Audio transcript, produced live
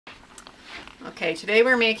Okay, today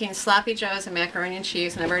we're making sloppy joes and macaroni and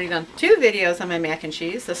cheese, and I've already done 2 videos on my mac and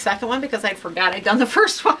cheese. The second one because I forgot I'd done the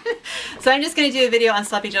first one. So I'm just going to do a video on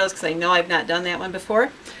sloppy joes because I know I've not done that one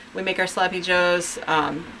before. We make our sloppy joes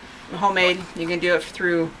homemade. You can do it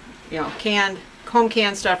through, you know, home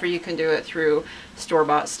canned stuff, or you can do it through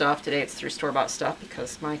store-bought stuff. Today it's through store-bought stuff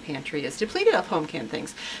because my pantry is depleted of home canned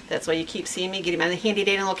things. That's why you keep seeing me getting my handy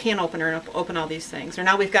dandy little can opener and open all these things. Or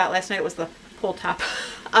now we've got, last night it was the pull top.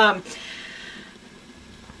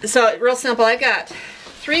 So real simple, I've got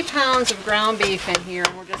 3 pounds of ground beef in here,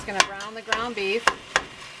 and we're just going to brown the ground beef.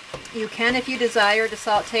 You can, if you desire, to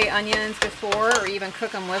saute onions before or even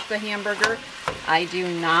cook them with the hamburger. I do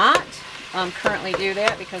not currently do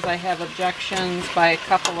that because I have objections by a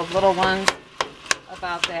couple of little ones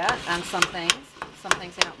about that on some things. Some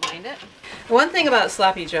things I don't mind it. One thing about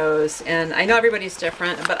sloppy joes, and I know everybody's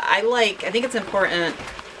different, but I think it's important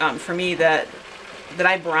for me that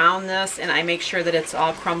I brown this and I make sure that it's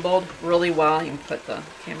all crumbled really well. You can put the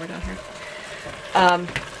camera down here.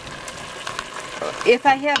 If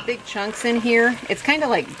I have big chunks in here, it's kind of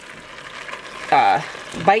like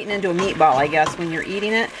biting into a meatball, I guess, when you're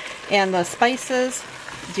eating it. And the spices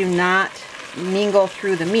do not mingle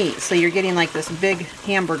through the meat, so you're getting like this big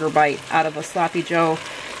hamburger bite out of a sloppy joe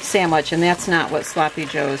sandwich, and that's not what sloppy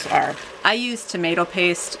joes are. I use tomato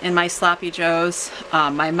paste in my sloppy joes.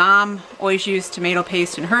 My mom always used tomato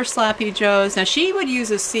paste in her sloppy joes. Now she would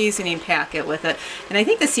use a seasoning packet with it, and I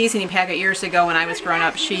think the seasoning packet years ago when I was growing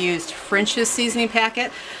up, she used French's seasoning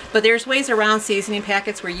packet, but there's ways around seasoning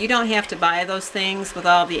packets where you don't have to buy those things with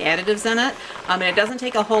all the additives in it, and it doesn't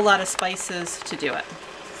take a whole lot of spices to do it.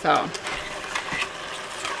 So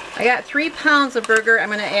I got 3 pounds of burger. I'm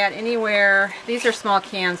going to add anywhere, these are small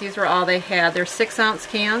cans, these were all they had. They're 6-ounce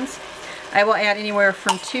cans. I will add anywhere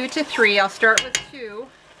from 2 to 3. I'll start with 2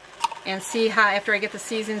 and see how, after I get the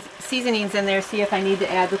seasonings in there, see if I need to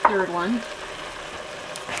add the 3rd one.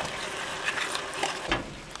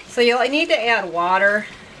 So you'll need to add water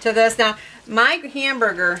to this. Now, my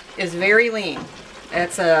hamburger is very lean.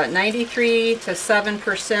 It's a 93 to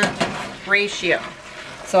 7% ratio.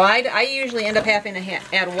 So I usually end up having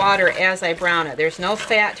to add water as I brown it. There's no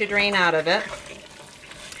fat to drain out of it.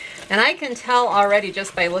 And I can tell already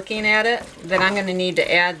just by looking at it that I'm going to need to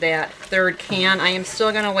add that 3rd can. I am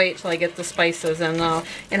still going to wait till I get the spices in though.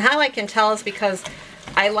 And how I can tell is because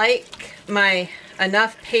I like my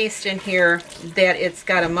enough paste in here that it's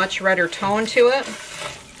got a much redder tone to it.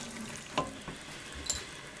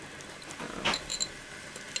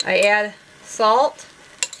 I add salt.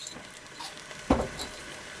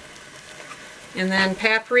 And then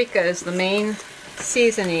paprika is the main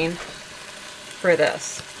seasoning for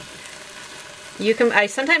this. You can,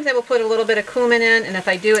 sometimes I will put a little bit of cumin in, and if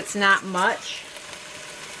I do, it's not much.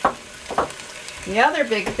 The other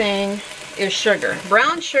big thing is sugar.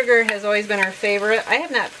 Brown sugar has always been our favorite. I have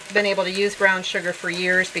not been able to use brown sugar for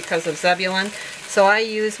years because of Zebulon, so I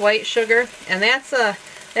use white sugar, and that's a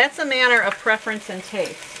matter of preference and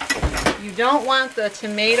taste. You don't want the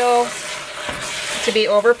tomato to be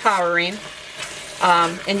overpowering.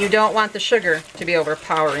 And you don't want the sugar to be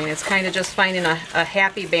overpowering. It's kind of just finding a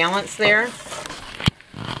happy balance there.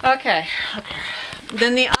 Okay.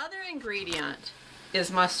 Then the other ingredient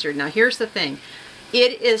is mustard. Now here's the thing.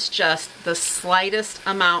 It is just the slightest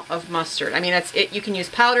amount of mustard. I mean, you can use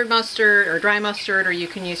powdered mustard or dry mustard, or you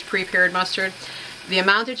can use prepared mustard. The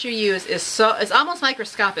amount that you use is almost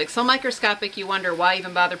microscopic. So microscopic you wonder why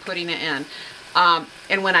even bother putting it in.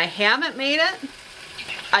 And when I haven't made it,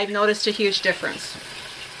 I've noticed a huge difference.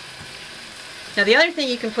 Now the other thing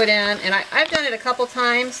you can put in, and I've done it a couple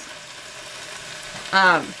times,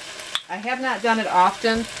 I have not done it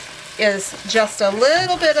often, is just a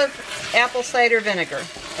little bit of apple cider vinegar,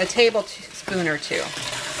 a tablespoon or 2.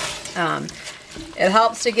 It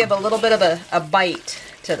helps to give a little bit of a bite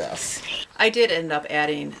to this. I did end up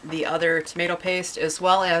adding the other tomato paste as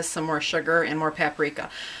well as some more sugar and more paprika.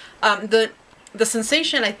 The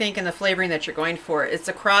sensation, I think, and the flavoring that you're going for, it's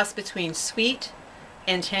a cross between sweet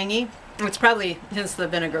and tangy. It's probably hence the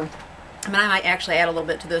vinegar. I mean, I might actually add a little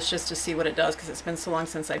bit to this just to see what it does because it's been so long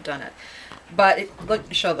since I've done it. But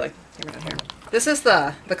look, show the camera here. This is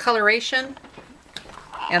the coloration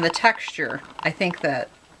and the texture. I think that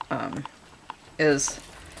is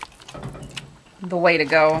the way to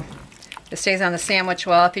go. It stays on the sandwich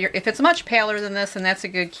well. If it's much paler than this, then that's a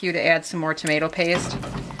good cue to add some more tomato paste.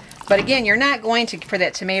 But again, you're not going to for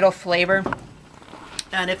that tomato flavor.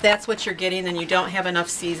 And if that's what you're getting, then you don't have enough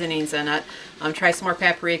seasonings in it. Try some more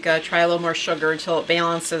paprika, try a little more sugar until it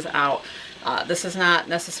balances out. This is not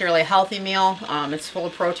necessarily a healthy meal. It's full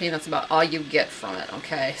of protein. That's about all you get from it,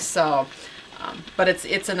 okay? So, but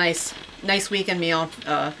it's a nice nice weekend meal,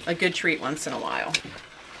 a good treat once in a while.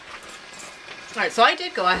 Alright, so I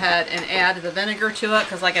did go ahead and add the vinegar to it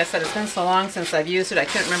because, like I said, it's been so long since I've used it, I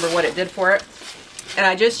couldn't remember what it did for it. And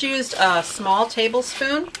I just used a small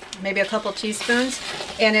tablespoon, maybe a couple teaspoons,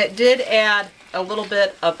 and it did add a little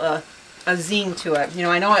bit of a zing to it. You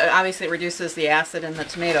know, I know it obviously reduces the acid in the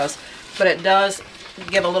tomatoes, but it does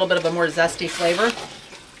give a little bit of a more zesty flavor.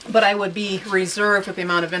 But I would be reserved with the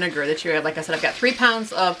amount of vinegar that you add. Like I said, I've got 3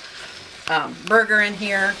 pounds of burger in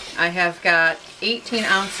here. I have got 18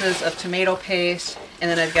 ounces of tomato paste, and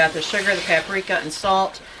then I've got the sugar, the paprika, and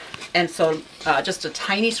salt. And so just a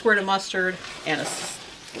tiny squirt of mustard and a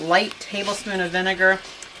light tablespoon of vinegar.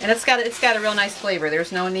 And it's got a real nice flavor.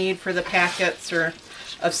 There's no need for the packets or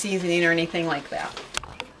of seasoning or anything like that.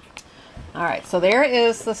 Alright, so there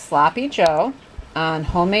is the Sloppy Joe on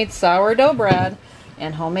homemade sourdough bread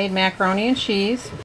and homemade macaroni and cheese.